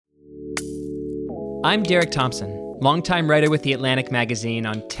I'm Derek Thompson, longtime writer with The Atlantic magazine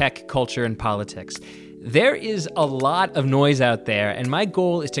on tech, culture, and politics. There is a lot of noise out there, and my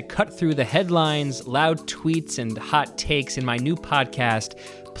goal is to cut through the headlines, loud tweets, and hot takes in my new podcast,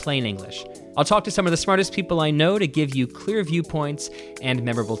 Plain English. I'll talk to some of the smartest people I know to give you clear viewpoints and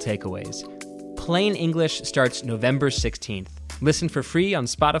memorable takeaways. Plain English starts November 16th. Listen for free on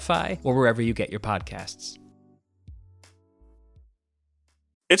Spotify or wherever you get your podcasts.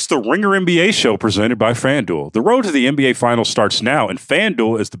 It's the Ringer NBA show presented by FanDuel. The road to the NBA Finals starts now, and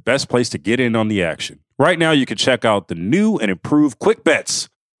FanDuel is the best place to get in on the action. Right now, you can check out the new and improved Quick Bets,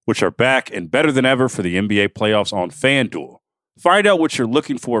 which are back and better than ever for the NBA playoffs on FanDuel. Find out what you're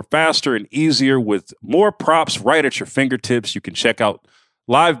looking for faster and easier with more props right at your fingertips. You can check out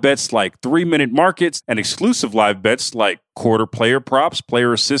live bets like 3-minute markets and exclusive live bets like quarter player props,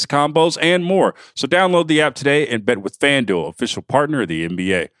 player assist combos, and more. So download the app today and bet with FanDuel, official partner of the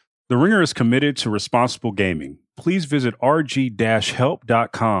NBA. The Ringer is committed to responsible gaming. Please visit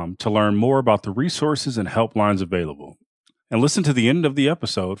rg-help.com to learn more about the resources and helplines available. And listen to the end of the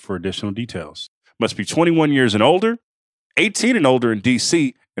episode for additional details. Must be 21 years and older, 18 and older in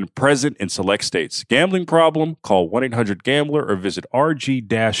D.C., and present in select states. Gambling problem? Call 1-800-GAMBLER or visit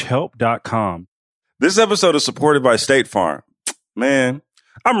rg-help.com. This episode is supported by State Farm. Man,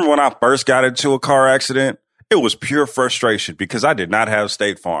 I remember when I first got into a car accident, it was pure frustration because I did not have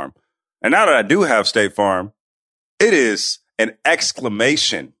State Farm. And now that I do have State Farm, it is an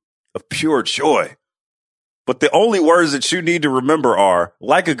exclamation of pure joy. But the only words that you need to remember are,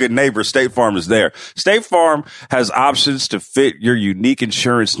 like a good neighbor, State Farm is there. State Farm has options to fit your unique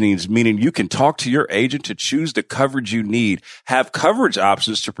insurance needs, meaning you can talk to your agent to choose the coverage you need, have coverage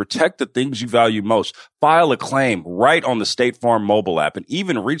options to protect the things you value most, file a claim right on the State Farm mobile app, and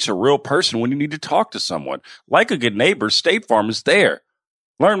even reach a real person when you need to talk to someone. Like a good neighbor, State Farm is there.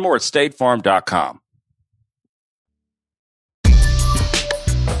 Learn more at statefarm.com.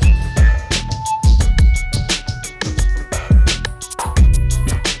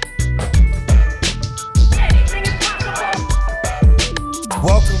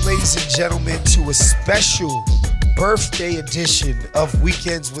 Welcome, ladies and gentlemen, to a special birthday edition of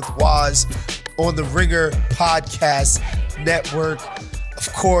Weekends with Woz on the Ringer Podcast Network.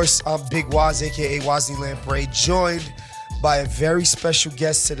 Of course, I'm Big Woz, a.k.a. Wosny Lambre, joined by a very special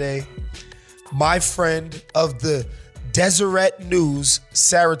guest today, my friend of the Deseret News,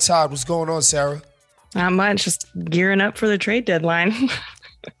 Sarah Todd. What's going on, Sarah? Not much, just gearing up for the trade deadline.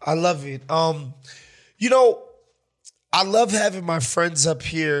 I love it. I love having my friends up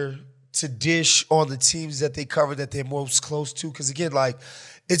here to dish on the teams that they cover that they're most close to. Because again,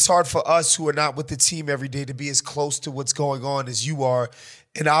 it's hard for us who are not with the team every day to be as close to what's going on as you are.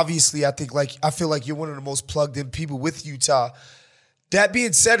 And obviously, I feel like you're one of the most plugged in people with Utah. That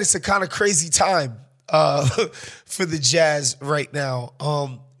being said, it's a kind of crazy time for the Jazz right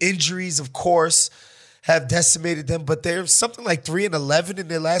now. Injuries, of course, have decimated them, but they're something like 3-11 in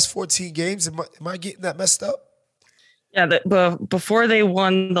their last 14 games. Am I getting that messed up? Yeah, before they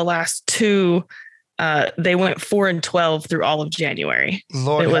won the last two, they went 4-12 through all of January.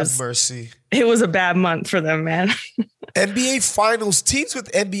 Lord have mercy. It was a bad month for them, man. NBA Finals, teams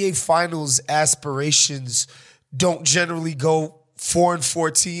with NBA Finals aspirations don't generally go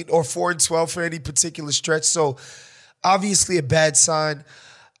 4-14 or 4-12 for any particular stretch. So obviously a bad sign.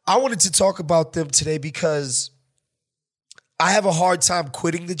 I wanted to talk about them today because I have a hard time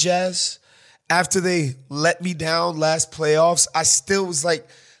quitting the Jazz. After they let me down last playoffs, I still was like,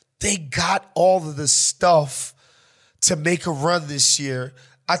 they got all of the stuff to make a run this year.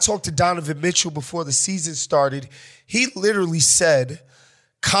 I talked to Donovan Mitchell before the season started. He literally said,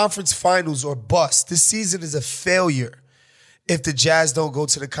 conference finals or bust. This season is a failure if the Jazz don't go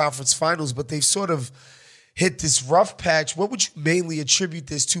to the conference finals, but they've sort of hit this rough patch. What would you mainly attribute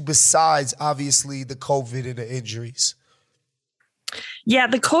this to besides, obviously, the COVID and the injuries? Yeah,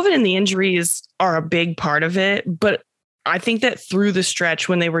 the COVID and the injuries are a big part of it, but I think that through the stretch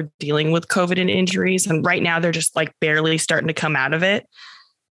when they were dealing with COVID and injuries, and right now they're just barely starting to come out of it,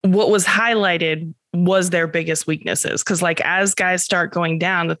 what was highlighted was their biggest weaknesses. Because as guys start going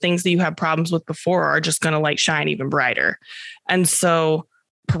down, the things that you have problems with before are just going to shine even brighter. And so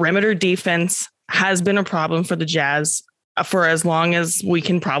perimeter defense has been a problem for the Jazz for as long as we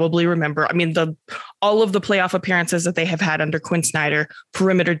can probably remember. I mean, all of the playoff appearances that they have had under Quinn Snyder,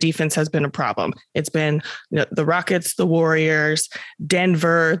 perimeter defense has been a problem. It's been the Rockets, the Warriors,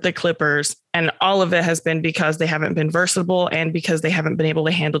 Denver, the Clippers, and all of it has been because they haven't been versatile and because they haven't been able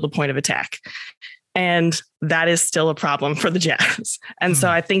to handle the point of attack. And that is still a problem for the Jazz. And so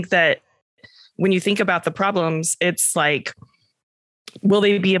I think that when you think about the problems, it's will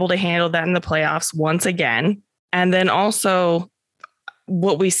they be able to handle that in the playoffs once again? And then also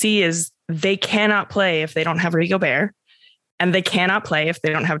what we see is they cannot play if they don't have Rudy Gobert, and they cannot play if they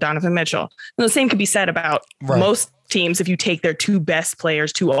don't have Donovan Mitchell. And the same could be said about most teams if you take their two best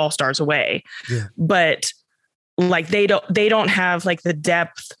players, two all-stars away. Yeah. But like they don't have like the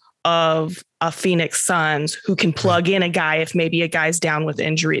depth of a Phoenix Suns who can plug in a guy if maybe a guy's down with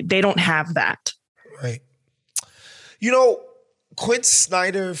injury. They don't have that. Right. You know, Quinn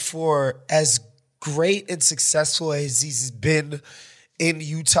Snyder, for as great and successful as he's been in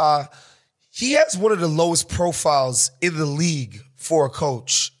Utah, he has one of the lowest profiles in the league for a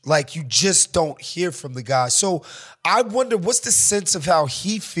coach. Like, you just don't hear from the guy. So I wonder, what's the sense of how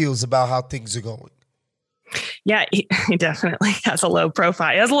he feels about how things are going? Yeah, he definitely has a low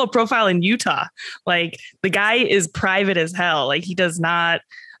profile. He has a low profile in Utah. Like, the guy is private as hell. Like, he does not,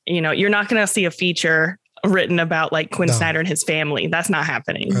 you're not going to see a feature written about like Quinn Snyder and his family. That's not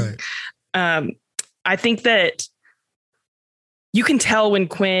happening. Right. I think that you can tell when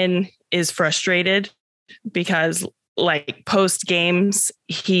Quinn is frustrated because like post games,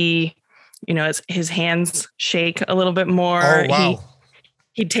 he, his hands shake a little bit more. Oh, wow.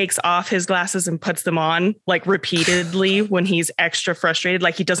 He takes off his glasses and puts them on like repeatedly when he's extra frustrated.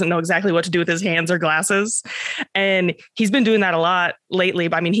 Like, he doesn't know exactly what to do with his hands or glasses. And he's been doing that a lot lately.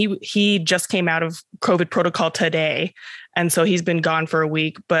 But I mean, he just came out of COVID protocol today. And so he's been gone for a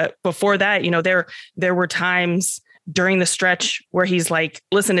week. But before that, there were times during the stretch where he's like,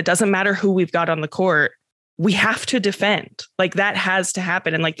 listen, it doesn't matter who we've got on the court. We have to defend. Like, that has to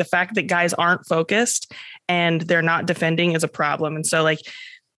happen. And like the fact that guys aren't focused and they're not defending is a problem. And so like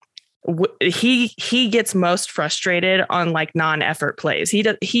he gets most frustrated on like non-effort plays.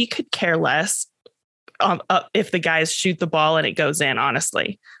 He could care less if the guys shoot the ball and it goes in,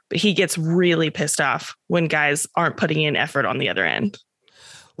 honestly, but he gets really pissed off when guys aren't putting in effort on the other end.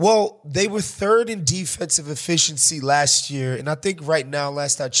 Well, they were third in defensive efficiency last year. And I think right now,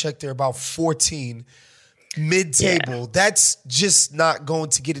 last I checked, they're about 14 mid-table. Yeah. That's just not going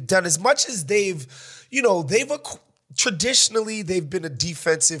to get it done. As much as traditionally they've been a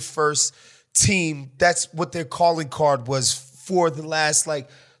defensive first team. That's what their calling card was for the last like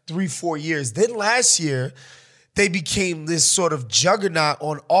 3-4 years. Then last year, they became this sort of juggernaut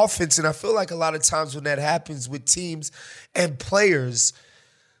on offense. And I feel like a lot of times when that happens with teams and players,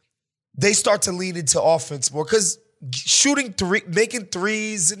 they start to lean into offense more because making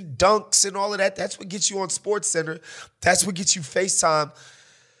threes and dunks and all of that, that's what gets you on SportsCenter. That's what gets you FaceTime.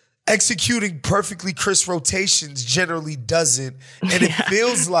 Executing perfectly crisp rotations generally doesn't. And it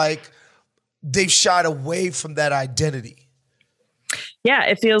feels like they've shied away from that identity. Yeah,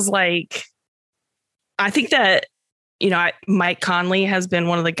 it feels like, I think that, Mike Conley has been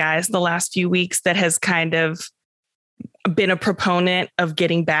one of the guys the last few weeks that has kind of been a proponent of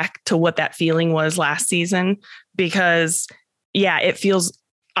getting back to what that feeling was last season, because it feels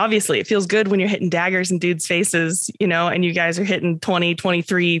good when you're hitting daggers in dudes' faces, and you guys are hitting 20,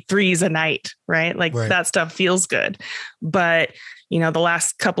 23 threes a night, right? Like that stuff feels good. But, the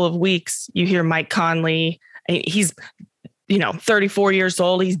last couple of weeks you hear Mike Conley, he's, 34 years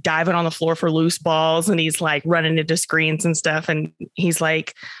old. He's diving on the floor for loose balls and he's like running into screens and stuff. And he's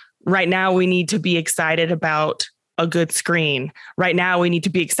like, right now we need to be excited about a good screen. Right now we need to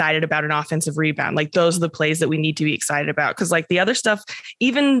be excited about an offensive rebound. Like, those are the plays that we need to be excited about. Cause like the other stuff,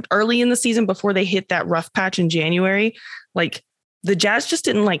 even early in the season before they hit that rough patch in January, like the Jazz just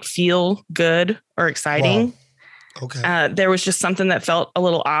didn't like feel good or exciting. Wow. Okay. There was just something that felt a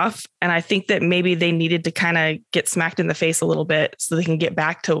little off. And I think that maybe they needed to kind of get smacked in the face a little bit so they can get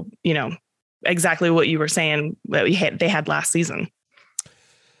back to, exactly what you were saying that they had last season.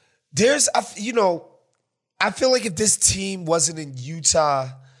 I feel like if this team wasn't in Utah,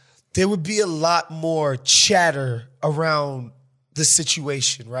 there would be a lot more chatter around the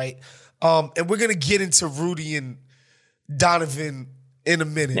situation, right? And we're going to get into Rudy and Donovan in a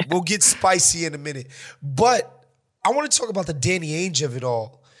minute. We'll get spicy in a minute. But I want to talk about the Danny Ainge of it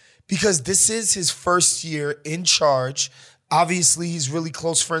all, because this is his first year in charge. Obviously, he's really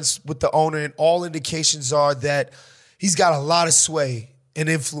close friends with the owner, and all indications are that he's got a lot of sway and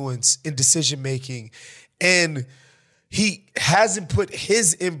influence in decision-making. And he hasn't put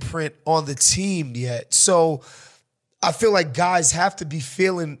his imprint on the team yet. So I feel like guys have to be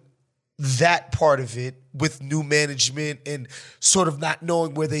feeling that part of it with new management and sort of not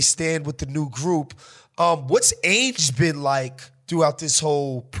knowing where they stand with the new group. What's Ainge been like throughout this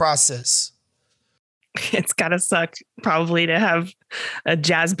whole process? It's gotta suck probably to have a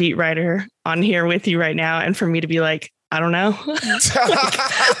Jazz beat writer on here with you right now, and for me to be like, I don't know.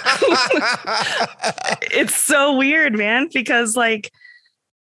 It's so weird, man, because like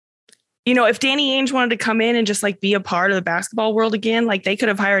if Danny Ainge wanted to come in and just like be a part of the basketball world again, like they could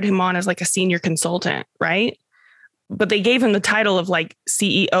have hired him on as like a senior consultant, right? But they gave him the title of like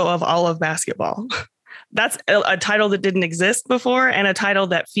CEO of all of basketball. That's a title that didn't exist before and a title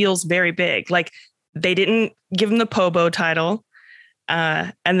that feels very big. Like they didn't give him the Pobo title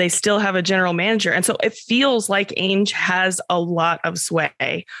and they still have a general manager. And so it feels like Ainge has a lot of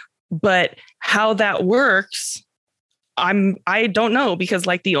sway, but how that works, I don't know, because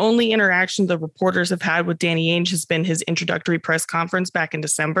like the only interaction the reporters have had with Danny Ainge has been his introductory press conference back in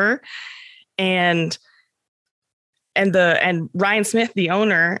December. And Ryan Smith, the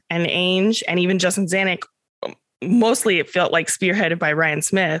owner, and Ainge, and even Justin Zanuck, mostly it felt like spearheaded by Ryan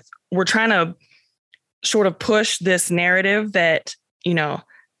Smith, were trying to sort of push this narrative that,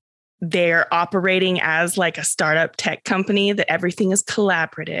 they're operating as like a startup tech company, that everything is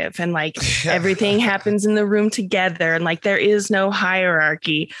collaborative and like everything happens in the room together and like there is no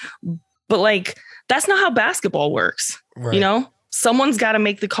hierarchy. But like, that's not how basketball works, right. Someone's got to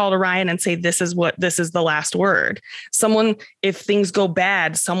make the call to Ryan and say, this is the last word. If things go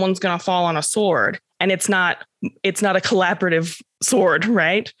bad, someone's going to fall on a sword, and it's not a collaborative sword.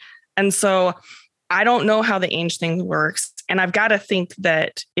 Right. And so I don't know how the Ainge thing works. And I've got to think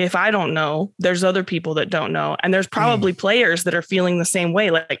that if I don't know, there's other people that don't know. And there's probably players that are feeling the same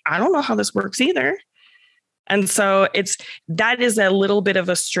way. Like, I don't know how this works either. And so that is a little bit of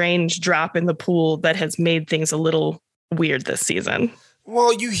a strange drop in the pool that has made things a little weird this season.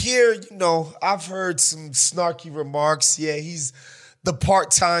 Well, you hear, I've heard some snarky remarks. Yeah, he's the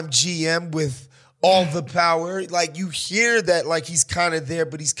part-time GM with all the power. Like, you hear that like he's kind of there,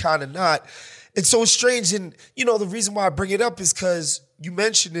 but he's kind of not. It's so strange. And, the reason why I bring it up is because you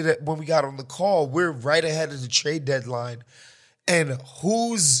mentioned it when we got on the call. We're right ahead of the trade deadline. And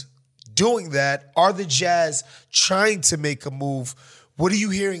who's doing that? Are the Jazz trying to make a move? What are you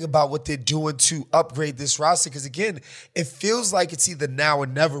hearing about what they're doing to upgrade this roster? Because, again, it feels like it's either now or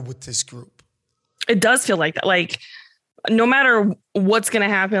never with this group. It does feel like that. Like, no matter what's going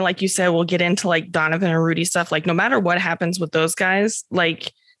to happen, like you said, we'll get into like Donovan and Rudy stuff. Like, no matter what happens with those guys,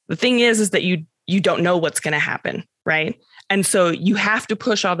 like, the thing is that you don't know what's going to happen, right? And so you have to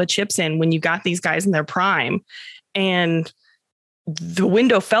push all the chips in when you got these guys in their prime. And the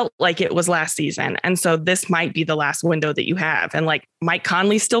window felt like it was last season. And so this might be the last window that you have. And like Mike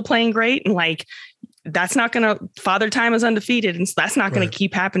Conley's still playing great. And like, that's not going to, Father Time is undefeated. And so that's not going to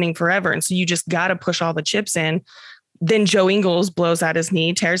keep happening forever. And so you just got to push all the chips in. Then Joe Ingles blows out his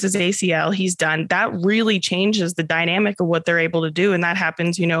knee, tears his ACL. He's done. That really changes the dynamic of what they're able to do. And that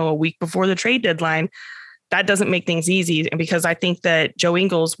happens, a week before the trade deadline. That doesn't make things easy. And because I think that Joe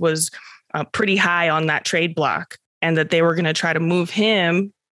Ingles was pretty high on that trade block, and that they were going to try to move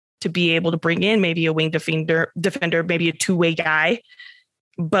him to be able to bring in maybe a wing defender, maybe a two-way guy.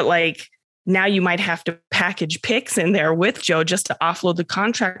 But like, now you might have to package picks in there with Joe just to offload the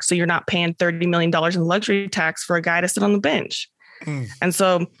contract, so you're not paying $30 million in luxury tax for a guy to sit on the bench. And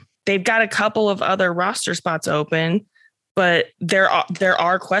so they've got a couple of other roster spots open, but there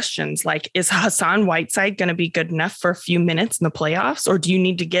are questions like, is Hassan Whiteside going to be good enough for a few minutes in the playoffs? Or do you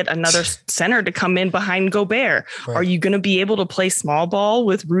need to get another center to come in behind Gobert? Right. Are you going to be able to play small ball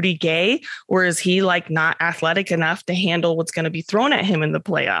with Rudy Gay? Or is he like not athletic enough to handle what's going to be thrown at him in the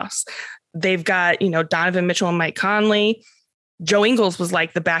playoffs? They've got, Donovan Mitchell and Mike Conley. Joe Ingles was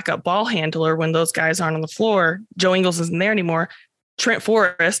like the backup ball handler when those guys aren't on the floor. Joe Ingles isn't there anymore. Trent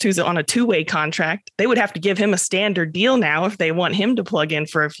Forrest, who's on a two-way contract, they would have to give him a standard deal now if they want him to plug in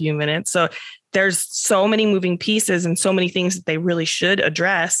for a few minutes. So there's so many moving pieces and so many things that they really should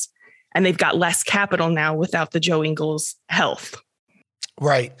address. And they've got less capital now without the Joe Ingles health.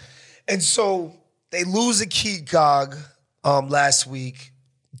 Right. And so they lose a key cog last week.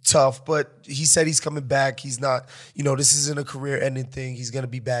 Tough, but he said he's coming back. He's not, this isn't a career-ending thing. He's going to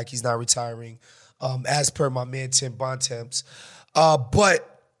be back. He's not retiring, as per my man Tim Bontemps.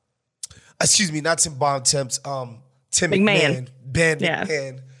 But, excuse me, not Tim Bontemps, Tim McMahon.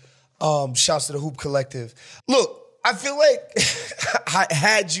 McMahon. Shouts to the Hoop Collective. Look, I feel like I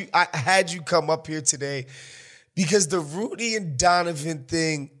had you come up here today because the Rudy and Donovan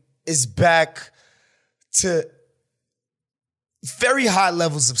thing is back to very high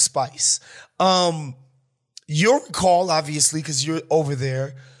levels of spice. You'll recall, obviously, because you're over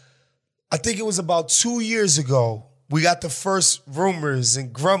there, I think it was about 2 years ago, we got the first rumors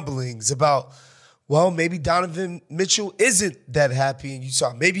and grumblings about, well, maybe Donovan Mitchell isn't that happy in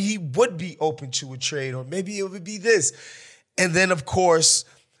Utah. Maybe he would be open to a trade, or maybe it would be this. And then, of course,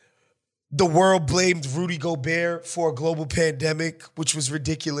 the world blamed Rudy Gobert for a global pandemic, which was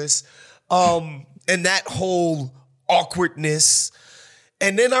ridiculous. And that whole awkwardness.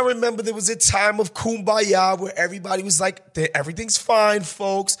 And then I remember there was a time of kumbaya where everybody was like, everything's fine,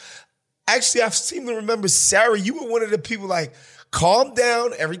 folks. Actually, I seem to remember, Sarah, you were one of the people like, calm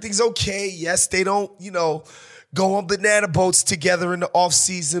down, everything's okay. Yes, they don't, go on banana boats together in the off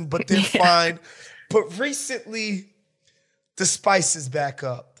season, but they're fine. But recently, the spice is back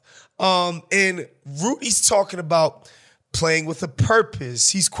up. And Rudy's talking about playing with a purpose.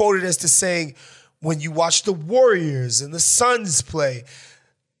 He's quoted as to saying, when you watch the Warriors and the Suns play,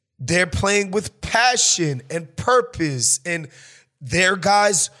 they're playing with passion and purpose, and their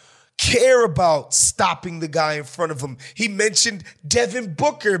guys care about stopping the guy in front of them. He mentioned Devin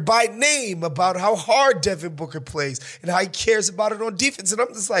Booker by name, about how hard Devin Booker plays and how he cares about it on defense. And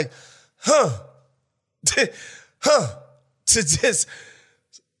I'm just like, to just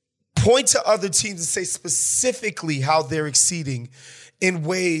point to other teams and say specifically how they're exceeding in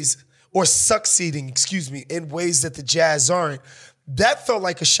ways, or succeeding, in ways that the Jazz aren't. That felt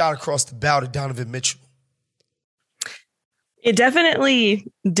like a shot across the bow to Donovan Mitchell. It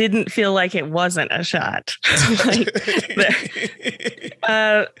definitely didn't feel like it wasn't a shot.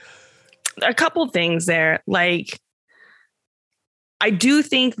 A couple things there. Like, I do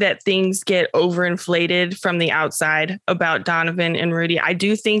think that things get overinflated from the outside about Donovan and Rudy. I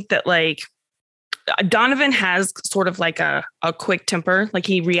do think that, like, Donovan has sort of like a quick temper. Like,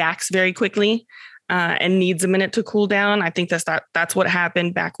 he reacts very quickly and needs a minute to cool down. I think that's what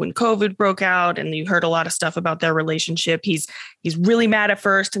happened back when COVID broke out, and you heard a lot of stuff about their relationship. He's really mad at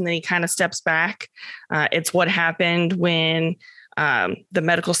first, and then he kind of steps back. It's what happened when the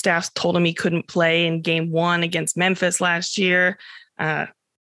medical staff told him he couldn't play in Game 1 against Memphis last year.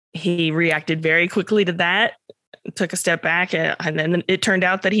 He reacted very quickly to that, took a step back, and then it turned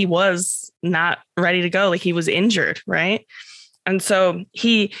out that he was not ready to go. Like, he was injured, right? And so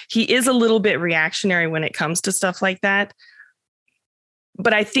he is a little bit reactionary when it comes to stuff like that.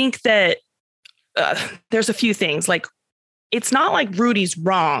 But I think that there's a few things. Like, it's not like Rudy's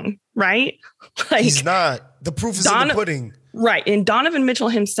wrong, right? Like, he's not. The proof is in the pudding. Right. And Donovan Mitchell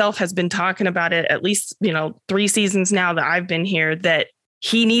himself has been talking about it at least, 3 seasons now that I've been here, that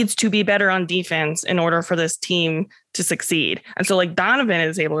he needs to be better on defense in order for this team to succeed. And so, like, Donovan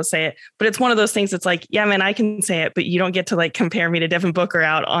is able to say it, but it's one of those things that's like, yeah, man, I can say it, but you don't get to, like, compare me to Devin Booker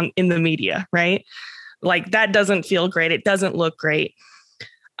out in the media, right? Like, that doesn't feel great. It doesn't look great.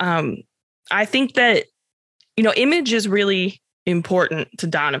 I think that, image is really important to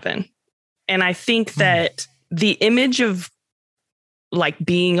Donovan. And I think that the image of, like,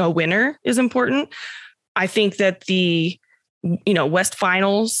 being a winner is important. I think that the West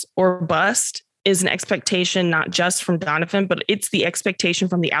Finals or bust is an expectation, not just from Donovan, but it's the expectation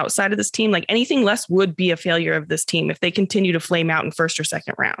from the outside of this team. Like, anything less would be a failure of this team if they continue to flame out in first or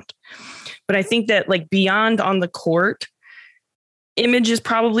second round. But I think that, like, beyond on the court, image is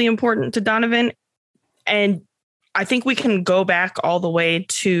probably important to Donovan. And I think we can go back all the way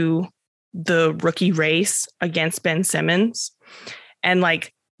to the rookie race against Ben Simmons. And,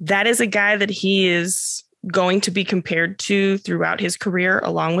 like, that is a guy that he is going to be compared to throughout his career,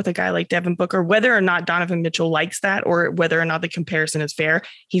 along with a guy like Devin Booker. Whether or not Donovan Mitchell likes that, or whether or not the comparison is fair,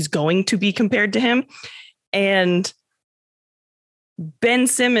 he's going to be compared to him. And Ben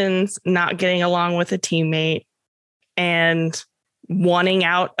Simmons not getting along with a teammate and wanting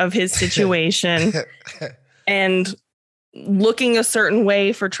out of his situation and looking a certain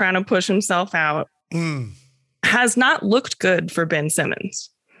way for trying to push himself out has not looked good for Ben Simmons.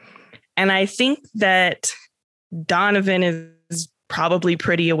 And I think that Donovan is probably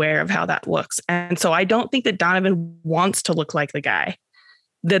pretty aware of how that looks. And so I don't think that Donovan wants to look like the guy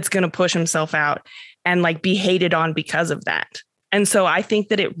that's going to push himself out and, like, be hated on because of that. And so I think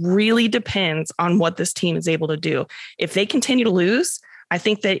that it really depends on what this team is able to do. If they continue to lose, I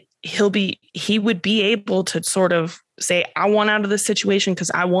think that he would be able to sort of say, I want out of this situation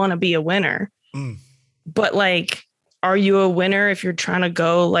because I want to be a winner. But, like, are you a winner if you're trying to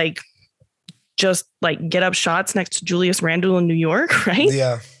go, like, just, like, get up shots next to Julius Randle in New York, right?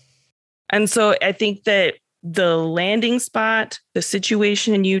 Yeah. And so I think that the landing spot, the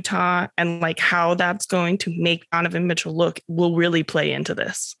situation in Utah, and, like, how that's going to make Donovan Mitchell look will really play into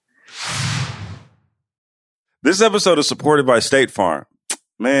this. This episode is supported by State Farm.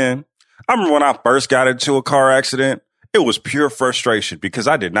 Man, I remember when I first got into a car accident, it was pure frustration because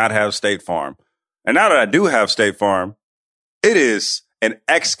I did not have State Farm. And now that I do have State Farm, it is an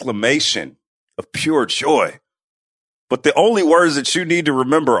exclamation of pure joy. But the only words that you need to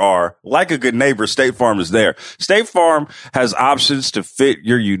remember are, like a good neighbor, State Farm is there. State Farm has options to fit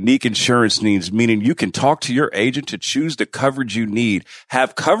your unique insurance needs, meaning you can talk to your agent to choose the coverage you need,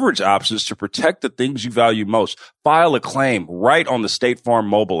 have coverage options to protect the things you value most, file a claim right on the State Farm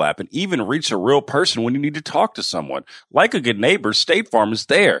mobile app, and even reach a real person when you need to talk to someone. Like a good neighbor, State Farm is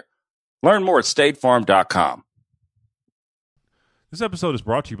there. Learn more at statefarm.com. This episode is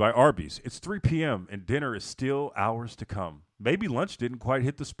brought to you by Arby's. It's 3 p.m. and dinner is still hours to come. Maybe lunch didn't quite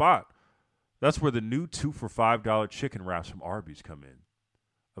hit the spot. That's where the new 2 for $5 chicken wraps from Arby's come in.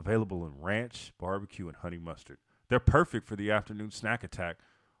 Available in ranch, barbecue, and honey mustard. They're perfect for the afternoon snack attack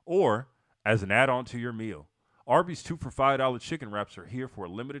or as an add-on to your meal. Arby's 2 for $5 chicken wraps are here for a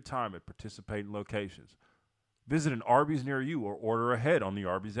limited time at participating locations. Visit an Arby's near you or order ahead on the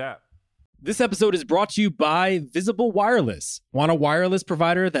Arby's app. This episode is brought to you by Visible Wireless. Want a wireless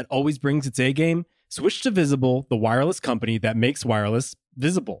provider that always brings its A game? Switch to Visible, the wireless company that makes wireless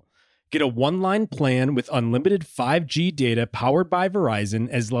visible. Get a one-line plan with unlimited 5G data powered by Verizon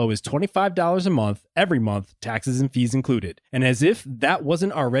as low as $25 a month, every month, taxes and fees included. And as if that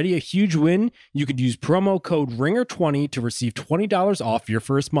wasn't already a huge win, you could use promo code RINGER20 to receive $20 off your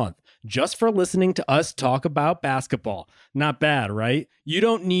first month, just for listening to us talk about basketball. Not bad, right? You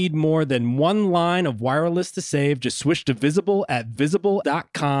don't need more than one line of wireless to save. Just switch to Visible at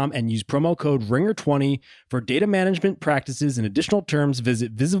visible.com and use promo code RINGER20 for data management practices and additional terms.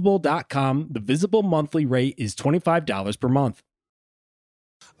 Visit visible.com. The Visible monthly rate is $25 per month.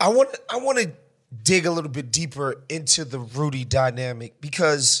 I want to dig a little bit deeper into the Rudy dynamic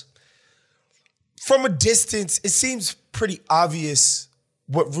because from a distance, it seems pretty obvious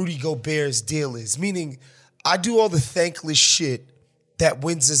what Rudy Gobert's deal is, meaning I do all the thankless shit that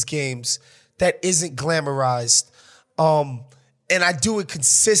wins us games that isn't glamorized, and I do it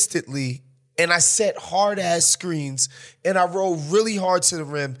consistently, and I set hard-ass screens, and I roll really hard to the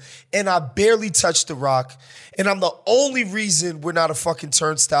rim, and I barely touch the rock, and I'm the only reason we're not a fucking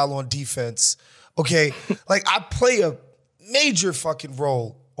turnstile on defense, okay? Like, I play a major fucking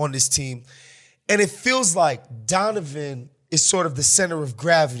role on this team, and it feels like Donovan is sort of the center of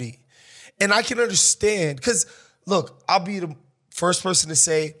gravity. And I can understand, because, look, I'll be the first person to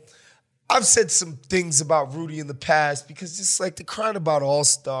say, I've said some things about Rudy in the past because it's like the crying about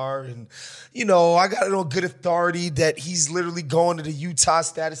All-Star and, you know, I got it on good authority that he's literally going to the Utah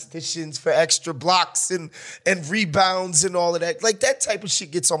statisticians for extra blocks and rebounds and all of that. Like, that type of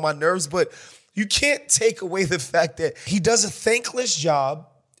shit gets on my nerves, but you can't take away the fact that he does a thankless job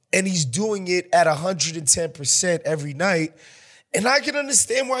and he's doing it at 110% every night. And I can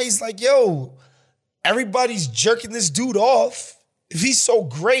understand why he's like, yo, everybody's jerking this dude off. If he's so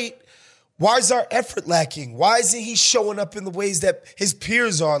great, why is our effort lacking? Why isn't he showing up in the ways that his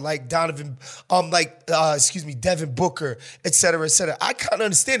peers are, like Donovan, Devin Booker, et cetera, et cetera? I kind of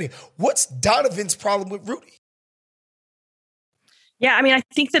understand it. What's Donovan's problem with Rudy? Yeah, I mean, I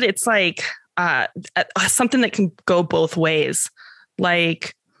think that it's like something that can go both ways.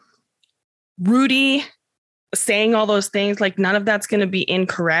 Like, Rudy saying all those things, like none of that's going to be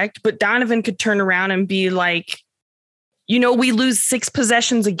incorrect, but Donovan could turn around and be like, you know, we lose 6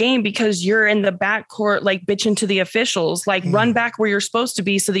 possessions a game because you're in the backcourt, like bitching to the officials, like run back where you're supposed to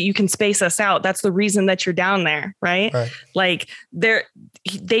be so that you can space us out. That's the reason that you're down there. Right. Like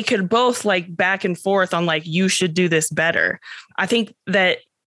they could both like back and forth on like, you should do this better. I think that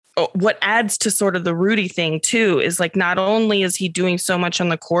what adds to sort of the Rudy thing too is like, not only is he doing so much on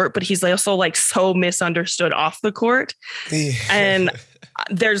the court, but he's also like so misunderstood off the court. And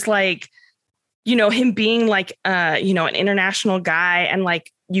there's like, you know, him being like, you know, an international guy. And like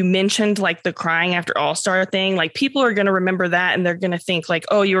you mentioned, like the crying after All-Star thing, like people are going to remember that. And they're going to think like,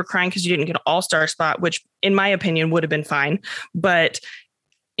 oh, you were crying because you didn't get an All-Star spot, which in my opinion would have been fine. But,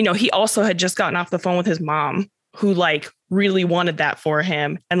 you know, he also had just gotten off the phone with his mom, who like really wanted that for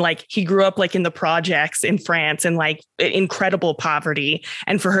him. And like, he grew up like in the projects in France and like incredible poverty.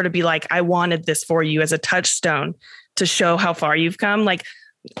 And for her to be like, I wanted this for you as a touchstone to show how far you've come. Like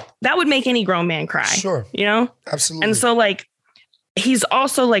that would make any grown man cry. Sure. You know? Absolutely. And so like, he's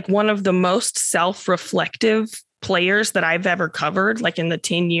also like one of the most self-reflective players that I've ever covered, like in the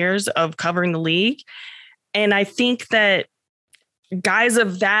 10 years of covering the league. And I think that guys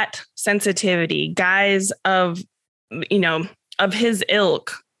of that sensitivity, guys of, you know, of his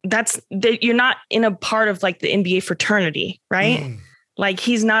ilk, you're not in a part of like the NBA fraternity, right? Like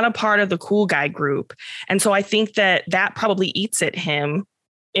he's not a part of the cool guy group. And so I think that probably eats at him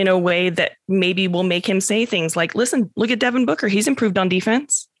in a way that maybe will make him say things like, listen, look at Devin Booker. He's improved on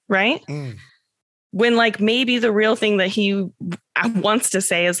defense, right? When like maybe the real thing that he wants to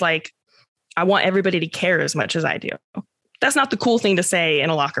say is like, I want everybody to care as much as I do. That's not the cool thing to say in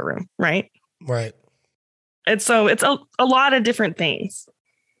a locker room, right? Right. And so it's a lot of different things.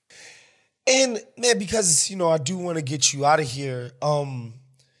 And man, because, I do want to get you out of here.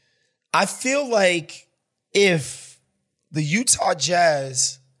 I feel like if the Utah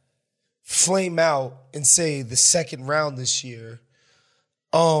Jazz flame out in, say, the second round this year,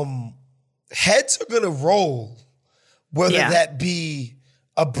 heads are going to roll, whether that be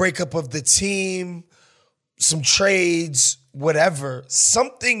a breakup of the team, some trades, whatever.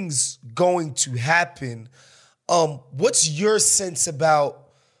 Something's going to happen. What's your sense about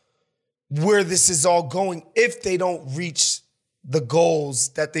where this is all going if they don't reach the goals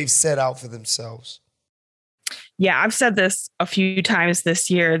that they've set out for themselves? Yeah, I've said this a few times this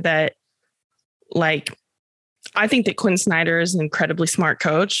year that, I think that Quinn Snyder is an incredibly smart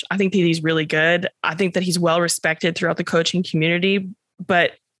coach. I think that he's really good. I think that he's well respected throughout the coaching community,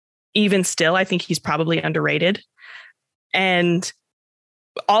 but even still, I think he's probably underrated. And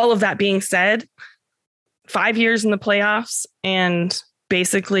all of that being said, 5 years in the playoffs and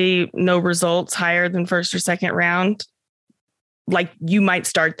basically no results higher than first or second round, you might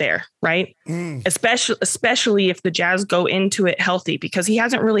start there, right? Especially if the Jazz go into it healthy, because he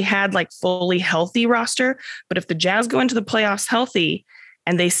hasn't really had fully healthy roster. But if the Jazz go into the playoffs healthy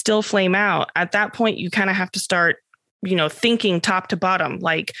and they still flame out, at that point, you kind of have to start, thinking top to bottom.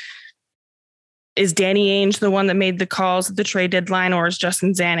 Is Danny Ainge the one that made the calls at the trade deadline, or is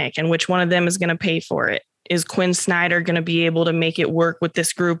Justin Zanuck? And which one of them is going to pay for it? Is Quinn Snyder going to be able to make it work with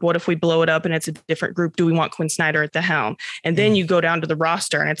this group? What if we blow it up and it's a different group? Do we want Quinn Snyder at the helm? And then you go down to the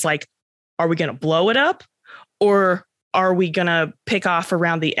roster and it's are we going to blow it up, or are we going to pick off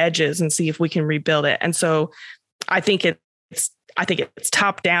around the edges and see if we can rebuild it? And so I think it's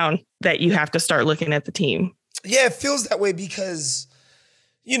top down that you have to start looking at the team. Yeah, it feels that way because,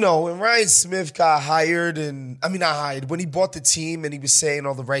 when Ryan Smith got hired when he bought the team and he was saying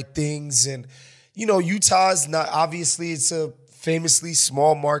all the right things, and Utah's not, obviously it's a famously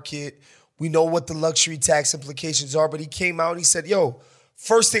small market. We know what the luxury tax implications are, but he came out and he said,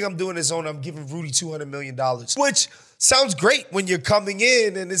 first thing I'm doing is I'm giving Rudy $200 million, which sounds great when you're coming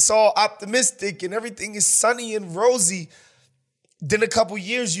in and it's all optimistic and everything is sunny and rosy. Then a couple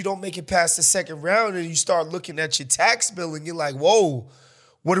years, you don't make it past the second round and you start looking at your tax bill and you're like, whoa,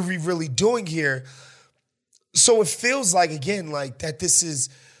 what are we really doing here? So it feels that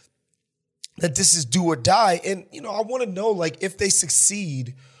this is do or die. And, I want to know, if they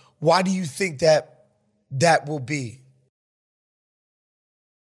succeed, why do you think that will be?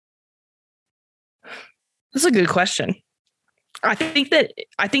 That's a good question. I think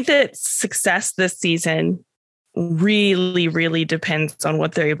that success this season really, really depends on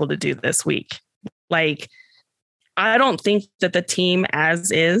what they're able to do this week. I don't think that the team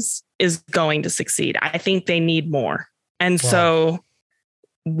as is going to succeed. I think they need more. And so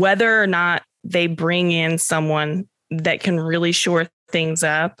whether or not they bring in someone that can really shore things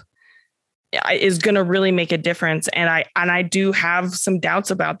up is going to really make a difference. And I do have some doubts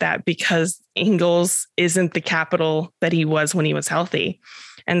about that because Ingles isn't the capital that he was when he was healthy.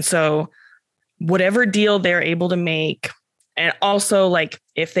 And so whatever deal they're able to make, and also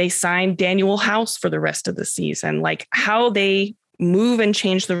if they sign Daniel House for the rest of the season, how they move and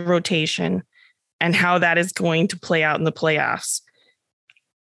change the rotation and how that is going to play out in the playoffs,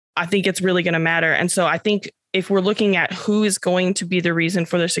 I think it's really going to matter. And so I think if we're looking at who is going to be the reason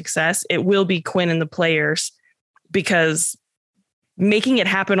for their success, it will be Quinn and the players, because making it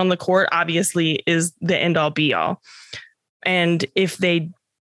happen on the court obviously is the end all be all. And if they're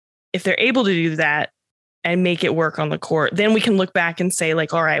able to do that and make it work on the court, then we can look back and say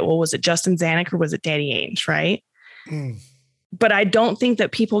all right, well, was it Justin Zanuck or was it Danny Ainge? Right. But I don't think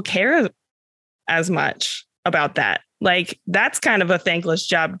that people care as much about that. That's kind of a thankless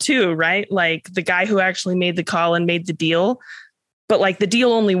job too, right? The guy who actually made the call and made the deal, but the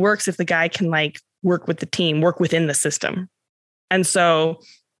deal only works if the guy can work with the team, work within the system. And so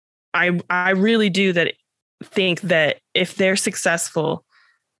I really do think that if they're successful,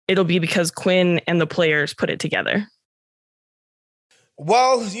 it'll be because Quinn and the players put it together.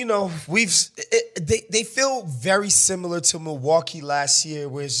 Well, they feel very similar to Milwaukee last year,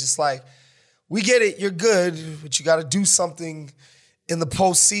 where it's just we get it, you're good, but you got to do something in the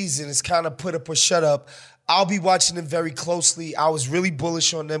postseason. It's kind of put up or shut up. I'll be watching them very closely. I was really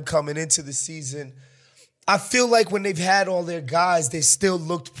bullish on them coming into the season. I feel like when they've had all their guys, they still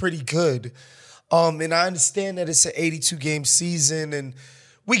looked pretty good. And I understand that it's an 82-game season, and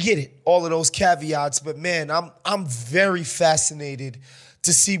we get it, all of those caveats. But, man, I'm very fascinated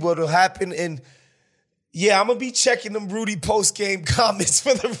to see what will happen. And Yeah, I'm going to be checking them Rudy post-game comments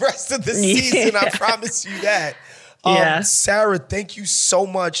for the rest of the season. I promise you that. Sarah, thank you so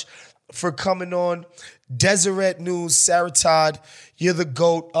much for coming on. Deseret News, Sarah Todd, you're the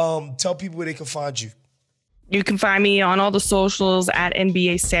GOAT. Tell people where they can find you. You can find me on all the socials at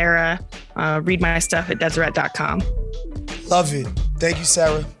NBA Sarah. Read my stuff at Deseret.com. Love it. Thank you,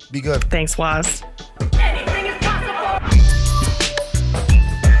 Sarah. Be good. Thanks, Waz.